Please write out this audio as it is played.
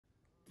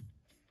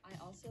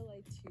also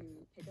like to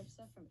pick up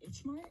stuff from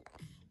H Mart,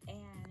 and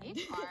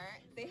H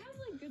Mart. they have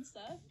like good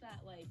stuff that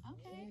like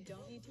you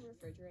don't need to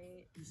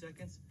refrigerate. 2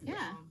 seconds.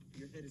 Yeah.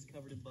 Your head is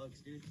covered in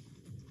bugs, dude.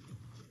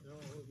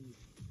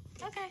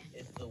 Okay.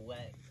 It's the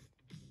wet.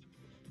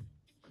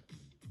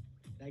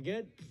 That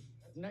good?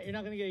 No, you're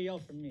not gonna get a yell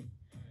from me.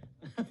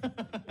 I'll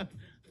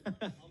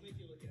make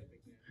you look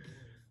epic, man. Don't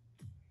worry.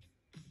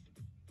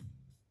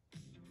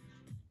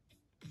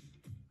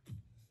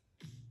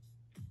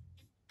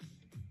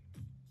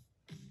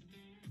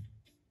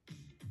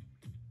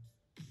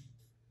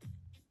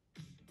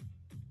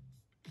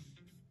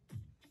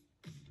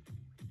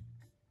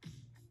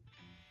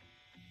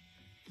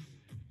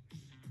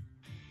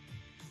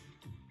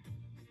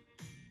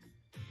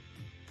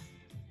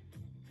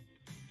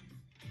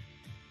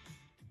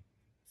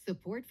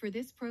 Support for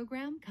this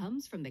program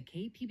comes from the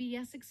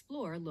KPBS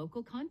Explore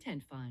Local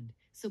Content Fund,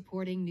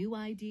 supporting new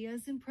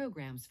ideas and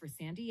programs for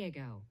San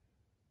Diego.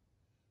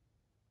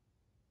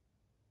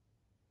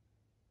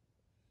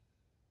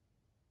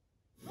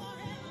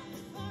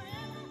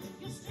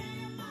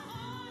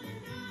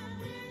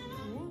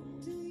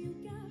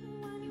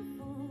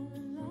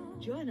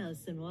 Join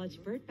us and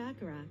watch Burt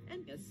Bacharach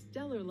and a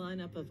stellar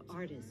lineup of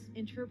artists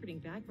interpreting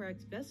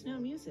Bacharach's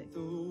best-known music. The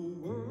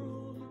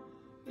world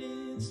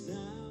needs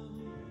now.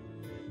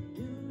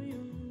 Do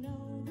you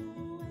know the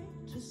way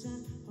to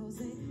San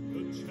Jose?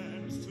 The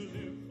chance to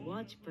live.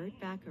 Watch Burt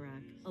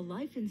Bacharach, A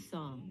Life in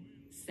Song.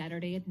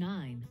 Saturday at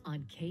 9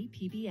 on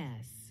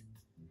KPBS.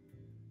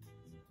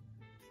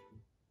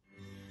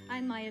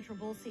 I'm Maya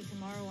Trabulsi.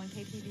 Tomorrow on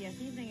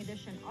KPBS Evening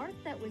Edition, art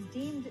that was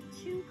deemed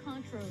too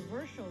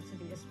controversial to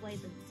be displayed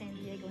at the San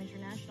Diego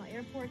International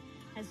Airport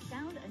has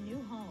found a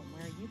new home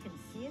where you can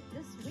see it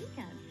this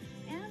weekend.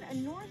 And a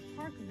North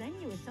Park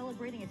venue is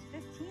celebrating its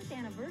 15th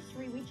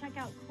anniversary. We check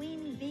out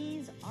Queen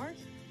Bee's Art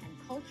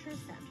and Culture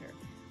Center.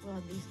 We'll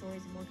have these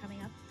stories and more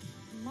coming up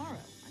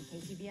tomorrow on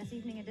KPBS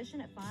Evening Edition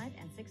at 5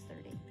 and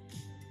 6:30.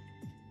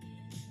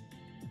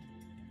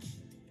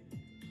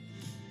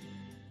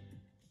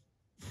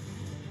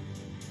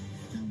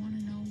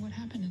 What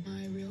happened to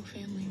my real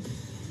family?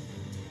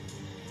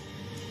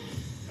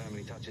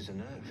 Family touches a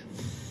nerve.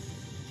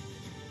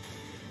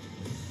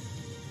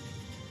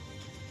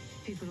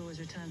 People always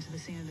return to the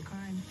scene of the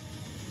crime.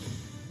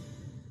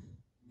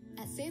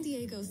 At San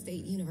Diego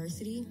State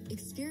University,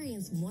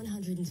 experience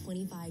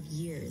 125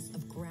 years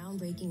of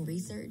groundbreaking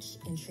research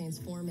and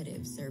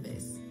transformative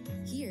service.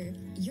 Here,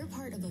 you're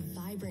part of a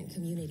vibrant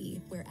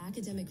community where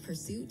academic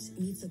pursuit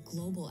meets a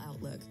global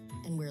outlook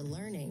and where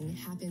learning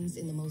happens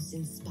in the most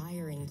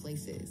inspiring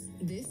places.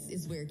 This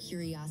is where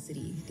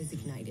curiosity is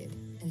ignited,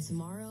 and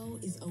tomorrow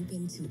is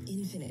open to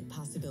infinite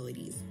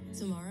possibilities.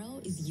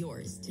 Tomorrow is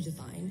yours to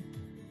define.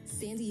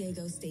 San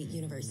Diego State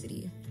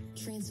University.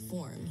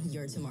 Transform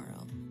your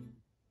tomorrow.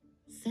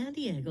 San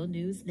Diego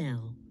News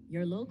Now,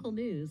 your local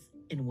news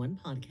in one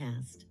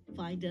podcast.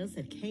 Find us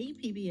at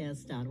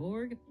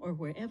kpbs.org or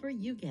wherever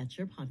you get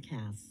your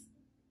podcasts.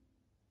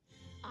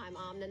 I'm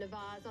Amna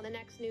Nawaz. On the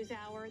next news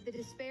hour, the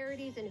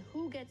disparities in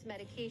who gets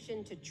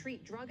medication to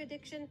treat drug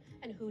addiction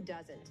and who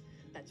doesn't.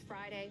 That's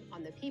Friday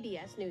on the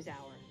PBS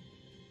NewsHour.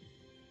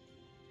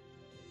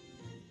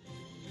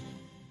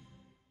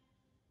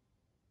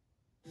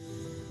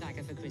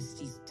 Agatha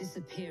Christie's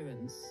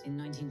disappearance in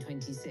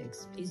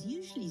 1926 is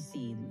usually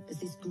seen as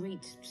this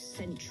great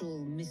central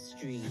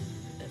mystery.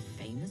 The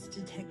famous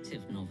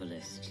detective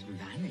novelist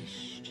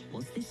vanished.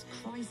 Was this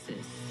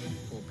crisis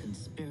or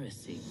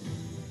conspiracy?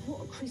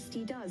 What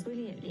Christie does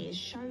brilliantly is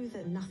show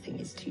that nothing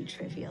is too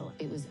trivial.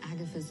 It was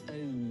Agatha's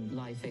own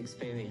life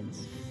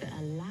experience that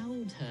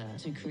allowed her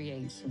to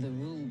create the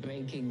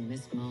rule-breaking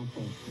Miss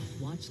Marple.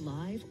 Watch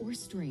live or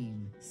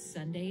stream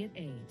Sunday at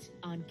 8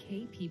 on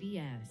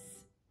KPBS.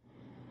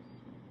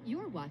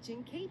 You're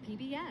watching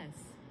KPBS.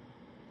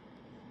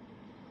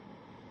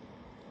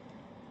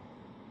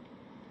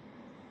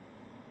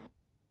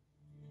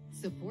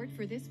 Support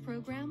for this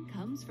program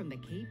comes from the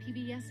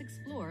KPBS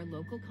Explore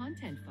Local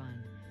Content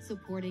Fund,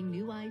 supporting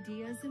new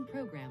ideas and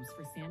programs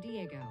for San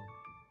Diego.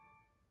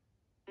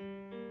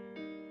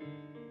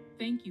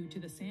 Thank you to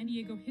the San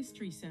Diego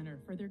History Center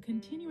for their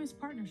continuous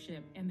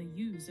partnership and the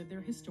use of their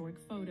historic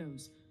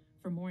photos.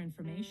 For more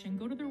information,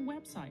 go to their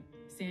website,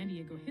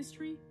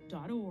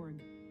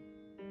 sandiegohistory.org.